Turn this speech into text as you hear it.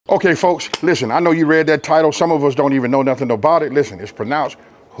Okay, folks, listen, I know you read that title. Some of us don't even know nothing about it. Listen, it's pronounced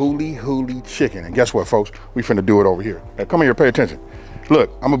Huli Huli Chicken. And guess what, folks? We finna do it over here. Now, come here, pay attention. Look,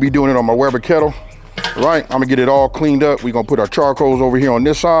 I'm gonna be doing it on my Weber kettle, right? I'm gonna get it all cleaned up. We're gonna put our charcoals over here on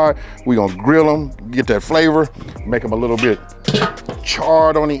this side. We're gonna grill them, get that flavor, make them a little bit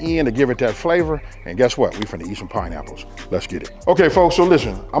charred on the end to give it that flavor. And guess what? We finna eat some pineapples. Let's get it. Okay, folks, so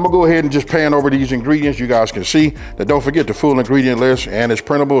listen, I'm gonna go ahead and just pan over these ingredients. You guys can see that. Don't forget the full ingredient list, and it's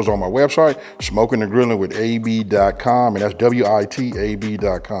printable. It's on my website, Smokin and Grillin with AB.com, and that's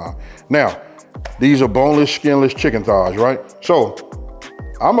WITAB.com. Now, these are boneless, skinless chicken thighs, right? So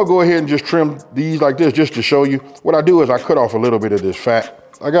I'm gonna go ahead and just trim these like this just to show you. What I do is I cut off a little bit of this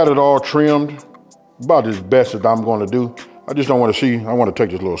fat. I got it all trimmed about as best as I'm gonna do. I just don't wanna see, I wanna take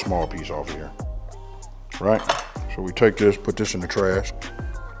this little small piece off of here, right? So we take this, put this in the trash.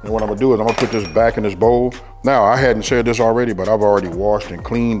 And what I'm gonna do is I'm gonna put this back in this bowl. Now, I hadn't said this already, but I've already washed and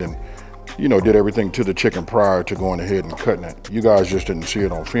cleaned and, you know, did everything to the chicken prior to going ahead and cutting it. You guys just didn't see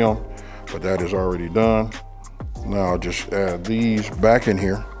it on film, but that is already done. Now I'll just add these back in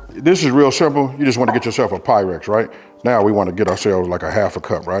here. This is real simple. You just want to get yourself a Pyrex, right? Now we want to get ourselves like a half a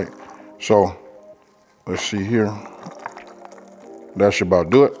cup, right? So let's see here. That should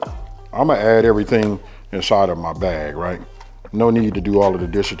about do it. I'm gonna add everything inside of my bag, right? No need to do all of the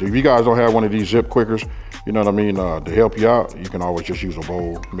dishes. If you guys don't have one of these zip quickers, you know what I mean, to help you out, you can always just use a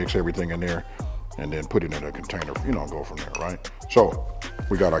bowl, mix everything in there, and then put it in a container, you know, go from there, right? So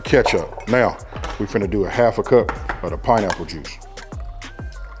we got our ketchup. Now we finna do a half a cup of the pineapple juice.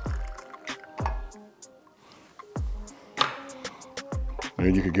 And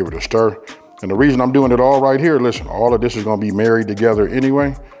then you can give it a stir. And the reason I'm doing it all right here, listen, all of this is gonna be married together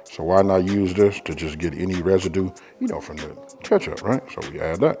anyway, so why not use this to just get any residue, you know, from the ketchup, right? So we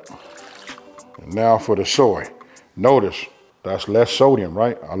add that. And now for the soy. Notice, that's less sodium,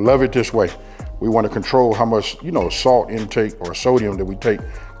 right? I love it this way. We wanna control how much, you know, salt intake or sodium that we take,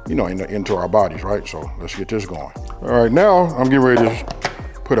 you know, into our bodies, right? So let's get this going. All right, now I'm getting ready to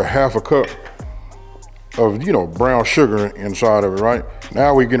put a half a cup of, you know, brown sugar inside of it, right?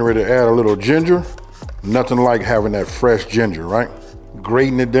 Now we're getting ready to add a little ginger. Nothing like having that fresh ginger, right?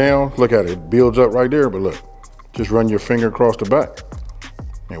 Grating it down, look at it, it builds up right there, but look, just run your finger across the back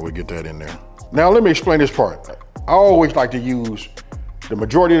and we'll get that in there. Now let me explain this part. I always like to use, the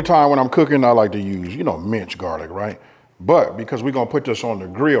majority of the time when I'm cooking, I like to use, you know, minced garlic, right? But because we're gonna put this on the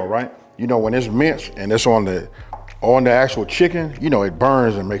grill, right? You know, when it's minced and it's on the actual chicken, you know, it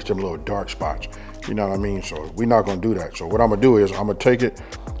burns and makes them little dark spots. You know what I mean? So we're not gonna do that. So what I'm gonna do is I'm gonna take it,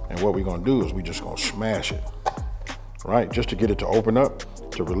 and what we're gonna do is we just gonna smash it, right? Just to get it to open up,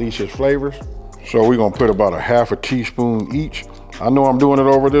 to release its flavors. So we're gonna put about a half a teaspoon each. I know I'm doing it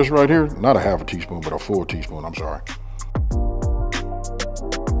over this right here. Not a half a teaspoon, but a full teaspoon, I'm sorry.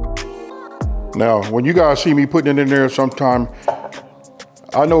 Now, when you guys see me putting it in there sometime,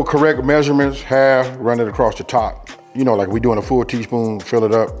 I know correct measurements, half, run it across the top. You know, like we doing a full teaspoon, fill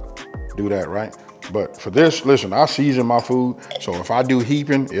it up, do that, right? But for this, listen, I season my food, so if I do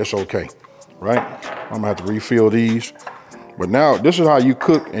heaping, it's okay, right? I'm gonna have to refill these. But now, this is how you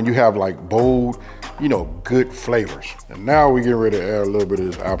cook and you have like bold, you know, good flavors. And now we get ready to add a little bit of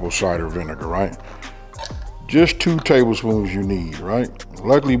this apple cider vinegar, right? Just 2 tablespoons you need, right?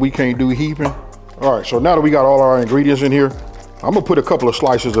 Luckily, we can't do heaping. All right, so now that we got all our ingredients in here, I'm gonna put a couple of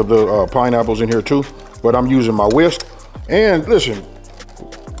slices of the pineapples in here too, but I'm using my whisk. And listen,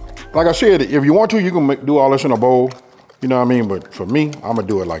 like I said, if you want to, you can do all this in a bowl, you know what I mean? But for me, I'm gonna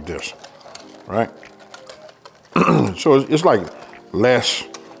do it like this, right? So it's like less,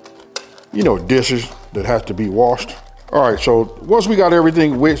 you know, dishes that have to be washed. All right, so once we got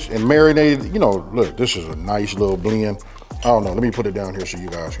everything whisked and marinated, you know, look, this is a nice little blend. I don't know, let me put it down here so you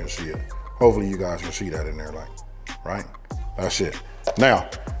guys can see it. Hopefully you guys can see that in there, like, right? That's it. Now,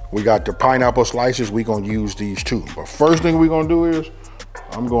 we got the pineapple slices, we gonna use these too. But first thing we're gonna do is,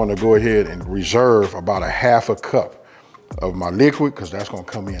 I'm gonna go ahead and reserve about a half a cup of my liquid, because that's gonna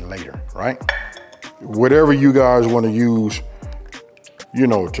come in later, right? Whatever you guys wanna use, you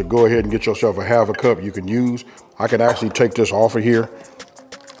know, to go ahead and get yourself a half a cup, you can use. I can actually take this off of here,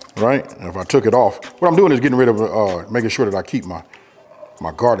 right? And if I took it off, what I'm doing is getting rid of, making sure that I keep my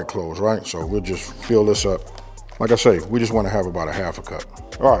garlic cloves, right? So we'll just fill this up. Like I say, we just wanna have about a half a cup.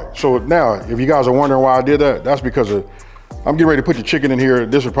 All right, so now, if you guys are wondering why I did that, that's because I'm getting ready to put the chicken in here.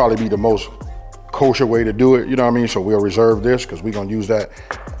 This would probably be the most kosher way to do it, you know what I mean? So we'll reserve this because we're gonna use that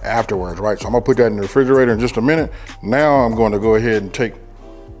afterwards, right? So I'm gonna put that in the refrigerator in just a minute. Now I'm going to go ahead and take,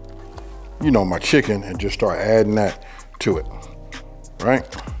 you know, my chicken and just start adding that to it, right?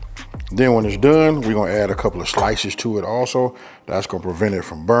 Then when it's done, we're gonna add a couple of slices to it also. That's gonna prevent it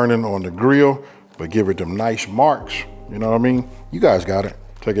from burning on the grill, but give it them nice marks. You know what I mean? You guys got it.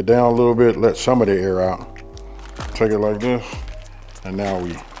 Take it down a little bit, let some of the air out. Take it like this, and now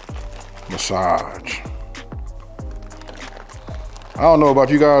we massage. I don't know about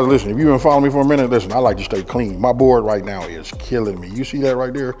you guys, listen, if you've been following me for a minute, listen, I like to stay clean. My board right now is killing me. You see that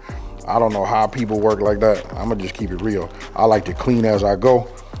right there? I don't know how people work like that. I'm gonna just keep it real. I like to clean as I go,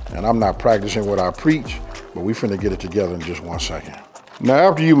 and I'm not practicing what I preach, but we finna get it together in just 1 second. Now,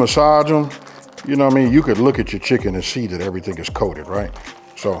 after you massage them, you know what I mean, you could look at your chicken and see that everything is coated, right?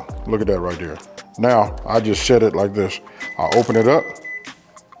 So, look at that right there. Now, I just set it like this. I'll open it up.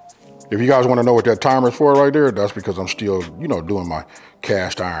 If you guys wanna know what that timer is for right there, that's because I'm still, you know, doing my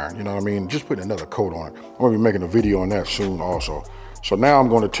cast iron, you know what I mean? Just putting another coat on it. I'm gonna be making a video on that soon also. So now I'm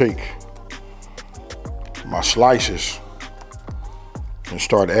gonna take my slices and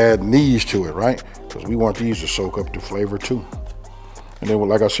start adding these to it, right? Because we want these to soak up the flavor too. And then,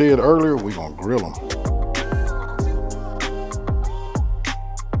 like I said earlier, we're gonna grill them.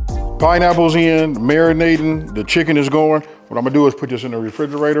 Pineapple's in, marinating, the chicken is going. What I'm gonna do is put this in the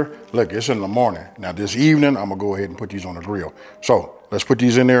refrigerator. Look, it's in the morning. Now this evening, I'm gonna go ahead and put these on the grill. So let's put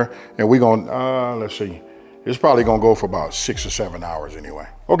these in there and we're gonna, let's see. It's probably gonna go for about 6 or 7 hours anyway.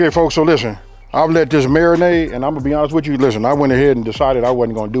 Okay folks, so listen, I've let this marinate and I'm gonna be honest with you, listen, I went ahead and decided I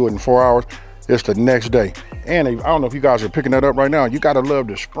wasn't gonna do it in 4 hours. It's the next day. And I don't know if you guys are picking that up right now. You gotta love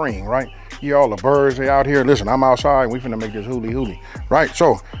the spring, right? You all the birds, they out here. Listen, I'm outside and we finna make this huli huli, right?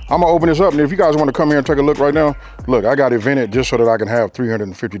 So I'm gonna open this up, and if you guys wanna come here and take a look right now, look, I got it vented just so that I can have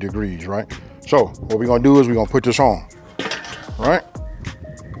 350 degrees, right? So what we're gonna do is we're gonna put this on, right?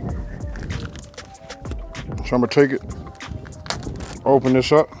 So I'm gonna take it, open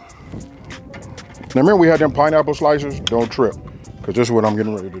this up. Now remember we had them pineapple slices? Don't trip, because this is what I'm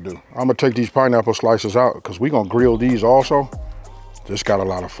getting ready to do. I'm gonna take these pineapple slices out because we're gonna grill these also. This got a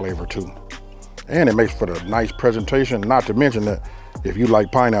lot of flavor too. And it makes for the nice presentation, not to mention that if you like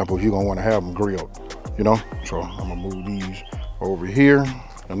pineapples, you're gonna wanna have them grilled, you know? So I'm gonna move these over here.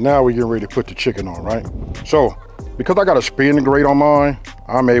 And now we're getting ready to put the chicken on, right? So, because I got a spin grate on mine,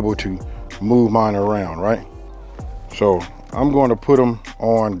 I'm able to move mine around, right? So I'm going to put them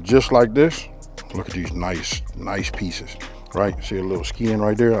on just like this. Look at these nice pieces, right? See a little skin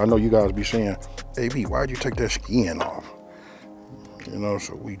right there? I know you guys be saying, hey Pete, why'd you take that skin off? You know,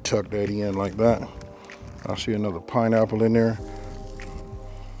 so we tuck that in like that. I see another pineapple in there.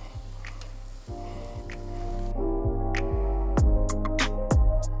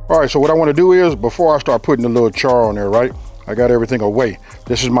 All right, so what I want to do is, before I start putting the little char on there, right? I got everything away.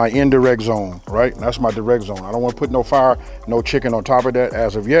 This is my indirect zone, right? That's my direct zone. I don't want to put no fire, no chicken on top of that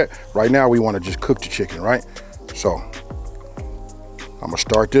as of yet. Right now, we want to just cook the chicken, right? So I'm gonna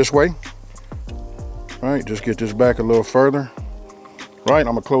start this way, right? Just get this back a little further. Right,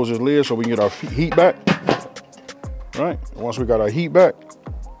 I'm gonna close this lid so we can get our heat back. Right, once we got our heat back,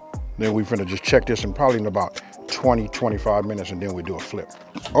 then we finna just check this in probably in about 20, 25 minutes, and then we do a flip.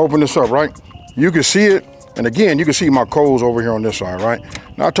 Open this up, right? You can see it, and again, you can see my coals over here on this side, right?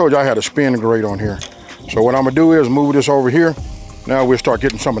 Now I told you I had a spin grate on here. So what I'm gonna do is move this over here. Now we'll start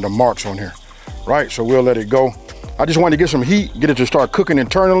getting some of the marks on here, right? So we'll let it go. I just wanted to get some heat, get it to start cooking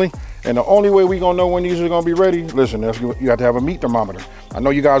internally. And the only way we gonna know when these are gonna be ready, listen, you have to have a meat thermometer. I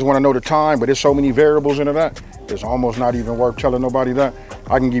know you guys wanna know the time, but there's so many variables into that. It's almost not even worth telling nobody that.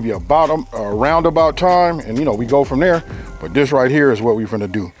 I can give you a roundabout time, and you know, we go from there. But this right here is what we're gonna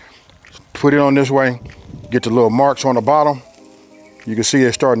do. Put it on this way, get the little marks on the bottom. You can see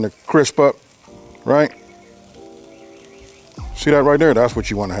it starting to crisp up, right? See that right there? That's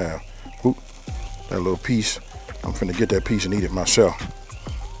what you wanna have. Oop, that little piece. I'm finna get that piece and eat it myself.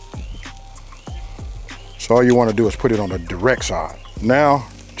 So all you want to do is put it on the direct side. Now,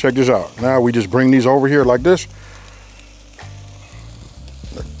 check this out. Now we just bring these over here like this.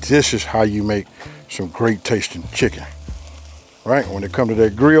 This is how you make some great tasting chicken, right? When it comes to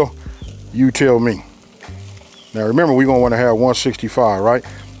that grill, you tell me. Now remember, we're gonna want to have 165, right?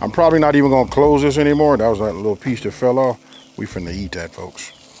 I'm probably not even gonna close this anymore. That was that little piece that fell off. We finna eat that,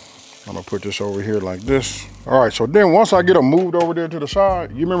 folks. I'm gonna put this over here like this. All right, so then once I get them moved over there to the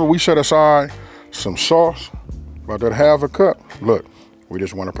side, you remember we set aside some sauce, about that half a cup. Look, we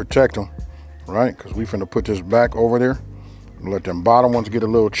just want to protect them, right? Because we finna put this back over there and let them bottom ones get a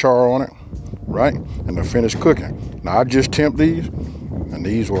little char on it, right? And to finish cooking. Now I just temped these, and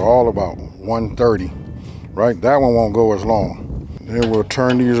these were all about 130, right? That one won't go as long. Then we'll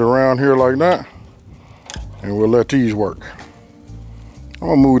turn these around here like that, and we'll let these work. I'm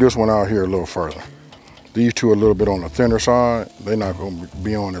gonna move this one out here a little further. These two are a little bit on the thinner side. They're not gonna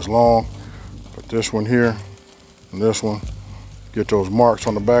be on as long. But this one here and this one, get those marks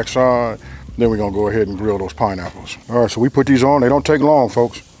on the back side. Then we're gonna go ahead and grill those pineapples. All right, so we put these on. They don't take long,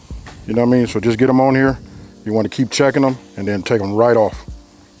 folks. You know what I mean? So just get them on here. You wanna keep checking them and then take them right off.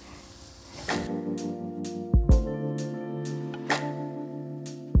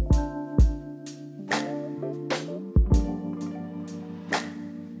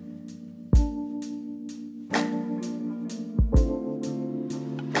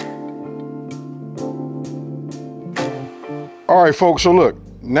 All right, folks, so look,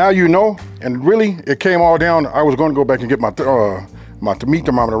 now you know, and really, it came all down. I was gonna go back and get my meat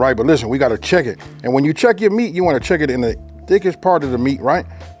thermometer, right? But listen, we gotta check it. And when you check your meat, you wanna check it in the thickest part of the meat, right?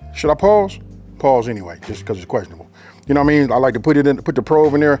 Should I pause? Pause anyway, just because it's questionable. You know what I mean? I like to put the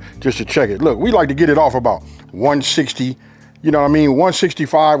probe in there just to check it. Look, we like to get it off about 160. You know what I mean?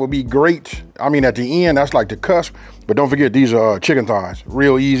 165 would be great. I mean, at the end, that's like the cusp. But don't forget, these are chicken thighs.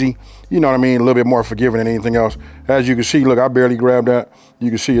 Real easy. You know what I mean? A little bit more forgiving than anything else. As you can see, look, I barely grabbed that. You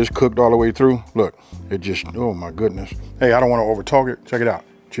can see it's cooked all the way through. Look, it just, oh my goodness. Hey, I don't want to over talk it. Check it out.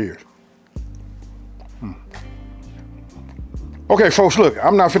 Cheers. Okay, folks, look,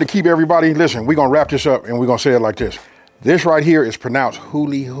 I'm not finna keep everybody. Listen, we're gonna wrap this up and we're gonna say it like this. This right here is pronounced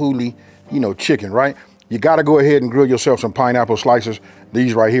Huli Huli, chicken, right? You gotta go ahead and grill yourself some pineapple slices.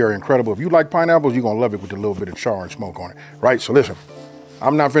 These right here are incredible. If you like pineapples, you're gonna love it with a little bit of char and smoke on it, right? So listen,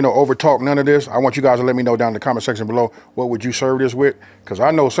 I'm not finna over talk none of this. I want you guys to let me know down in the comment section below, what would you serve this with? Because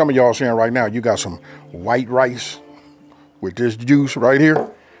I know some of y'all saying right now, you got some white rice with this juice right here,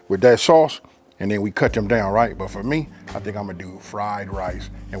 with that sauce, and then we cut them down, right? But for me, I think I'm gonna do fried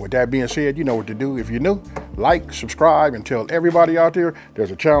rice. And with that being said, you know what to do. If you're new, like, subscribe, and tell everybody out there, there's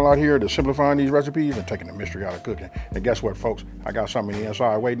a channel out here that's simplifying these recipes and taking the mystery out of cooking. And guess what, folks? I got something in the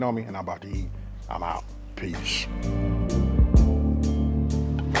inside waiting on me, and I'm about to eat. I'm out. Peace.